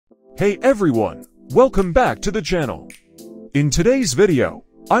Hey everyone, welcome back to the channel. In today's video,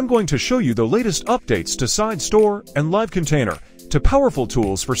 I'm going to show you the latest updates to SideStore and LiveContainer to powerful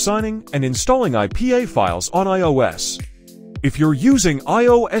tools for signing and installing IPA files on iOS. If you're using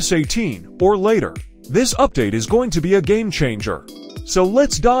iOS 18 or later, this update is going to be a game changer. So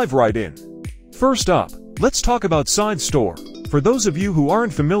let's dive right in. First up, let's talk about SideStore. For those of you who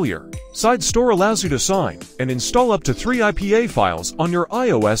aren't familiar, SideStore allows you to sign and install up to 3 IPA files on your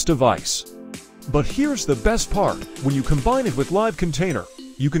iOS device. But here's the best part: when you combine it with LiveContainer,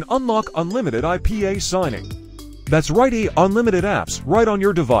 you can unlock unlimited IPA signing. That's right, unlimited apps right on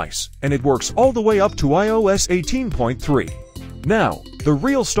your device, and it works all the way up to iOS 18.3. Now, the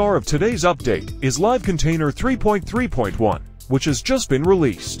real star of today's update is LiveContainer 3.3.1, which has just been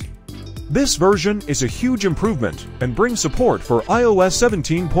released. This version is a huge improvement and brings support for iOS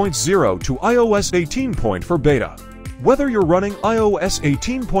 17.0 to iOS 18. For beta. Whether you're running iOS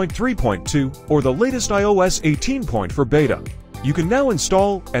 18.3.2 or the latest iOS 18. For beta, you can now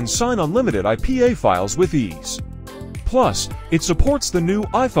install and sign unlimited IPA files with ease. Plus, it supports the new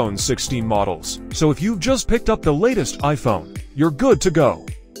iPhone 16 models, so if you've just picked up the latest iPhone, you're good to go.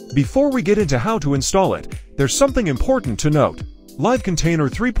 Before we get into how to install it, there's something important to note. LiveContainer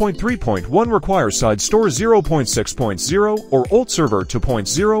 3.3.1 requires SideStore 0.6.0 or AltStore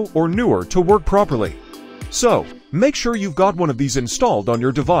 2.0 or newer to work properly. So, make sure you've got one of these installed on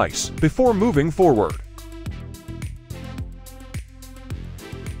your device before moving forward.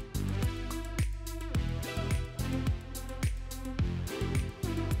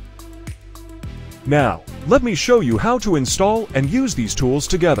 Now, let me show you how to install and use these tools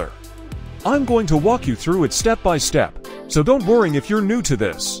together. I'm going to walk you through it step by step, so don't worry if you're new to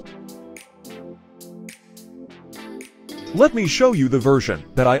this. Let me show you the version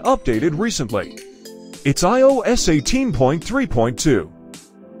that I updated recently. It's iOS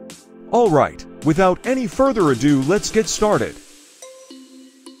 18.3.2. Alright, without any further ado, let's get started.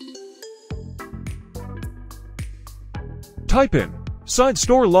 Type in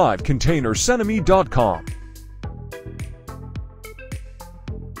SideStore LiveContainer Senimi.com.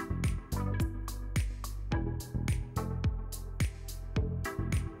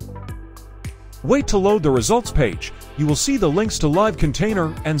 Wait to load the results page. You will see the links to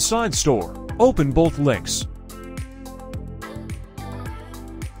LiveContainer and SideStore. Open both links.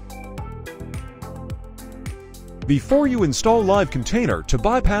 Before you install LiveContainer, to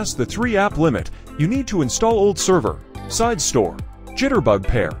bypass the 3-app limit, you need to install AltStore, SideStore, Jitterbug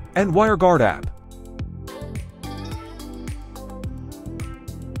Pair, and WireGuard app.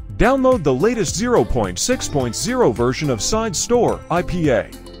 Download the latest 0.6.0 version of SideStore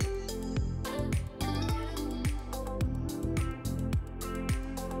IPA.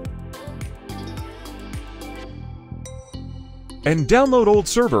 And download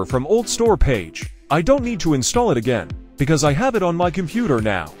AltStore from AltStore page. I don't need to install it again, because I have it on my computer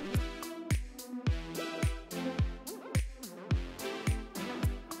now.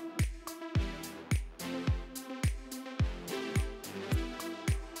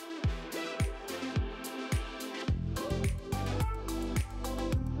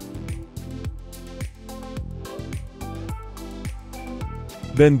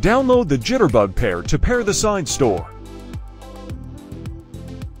 Then download the Jitterbug Pair to pair the SideStore.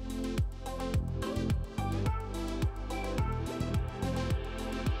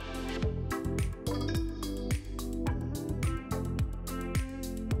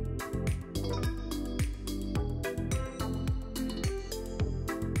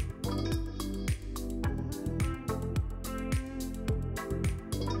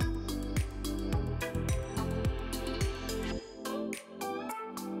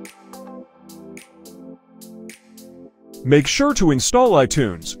 Make sure to install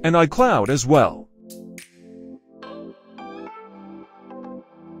iTunes and iCloud as well.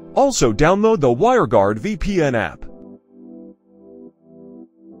 Also download the WireGuard VPN app.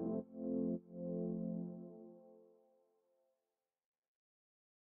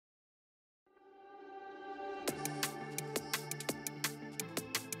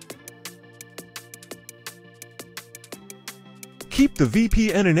 Keep the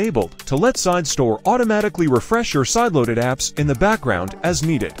VPN enabled to let SideStore automatically refresh your sideloaded apps in the background as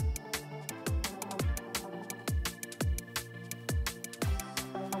needed.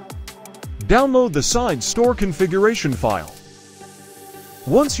 Download the SideStore configuration file.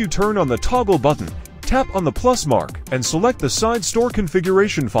 Once you turn on the toggle button, tap on the plus mark and select the SideStore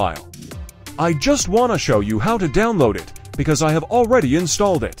configuration file. I just want to show you how to download it because I have already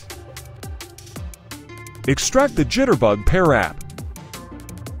installed it. Extract the Jitterbug Pair app.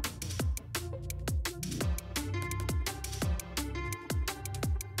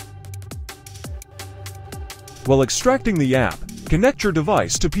 While extracting the app, connect your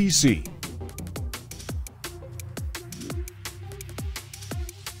device to PC.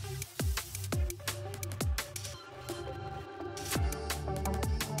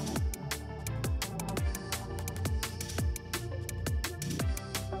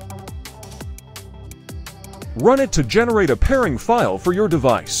 Run it to generate a pairing file for your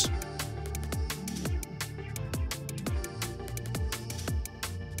device.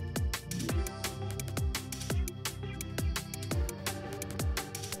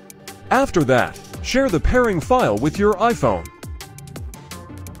 After that, share the pairing file with your iPhone.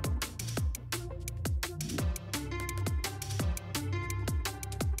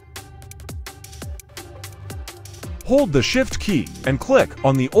 Hold the Shift key and click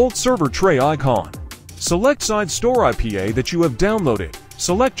on the AltStore tray icon. Select SideStore IPA that you have downloaded.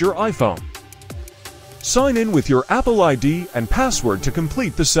 Select your iPhone. Sign in with your Apple ID and password to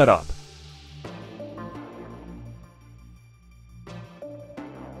complete the setup.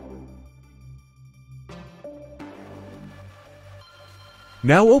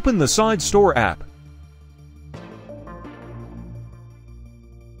 Now open the SideStore app.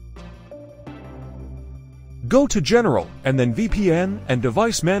 Go to General and then VPN and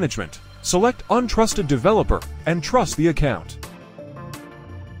Device Management. Select Untrusted Developer and trust the account.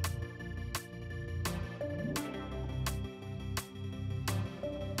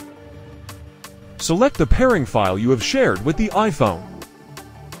 Select the pairing file you have shared with the iPhone.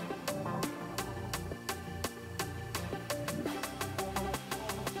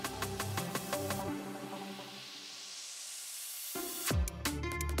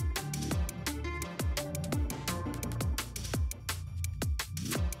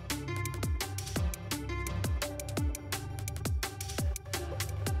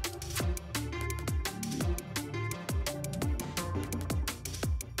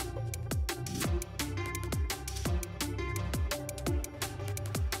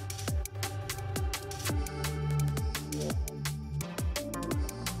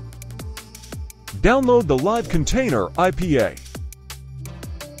 Download the LiveContainer IPA.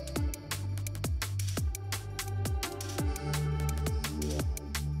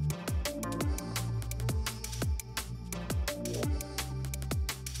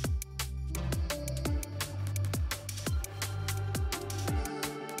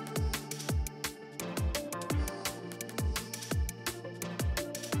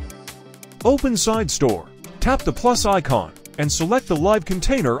 Open SideStore, tap the plus icon, and select the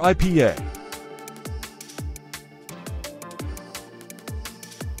LiveContainer IPA.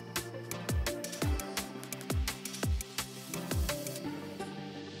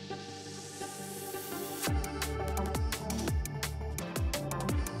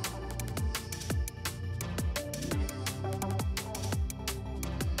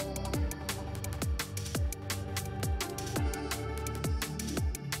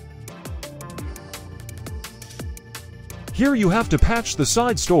 Here you have to patch the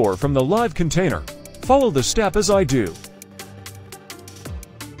SideStore from the LiveContainer. Follow the step as I do.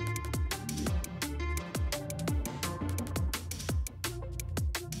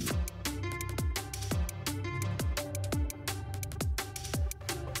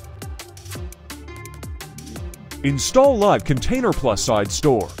 Install LiveContainer plus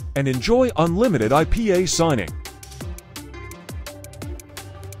SideStore and enjoy unlimited IPA signing.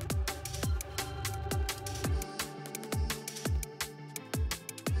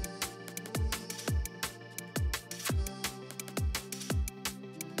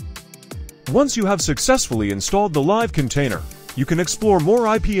 Once you have successfully installed the LiveContainer, you can explore more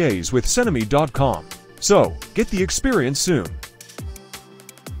IPAs with Senemy.com. So, get the experience soon.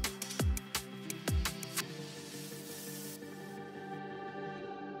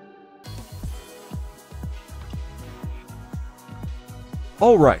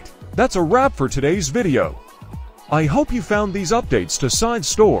 Alright, that's a wrap for today's video. I hope you found these updates to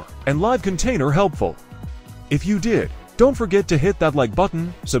SideStore and LiveContainer helpful. If you did, don't forget to hit that like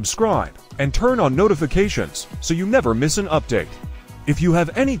button, subscribe, and turn on notifications so you never miss an update. If you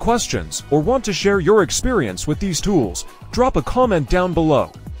have any questions or want to share your experience with these tools, drop a comment down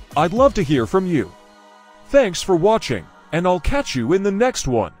below. I'd love to hear from you. Thanks for watching, and I'll catch you in the next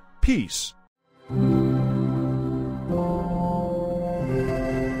one. Peace.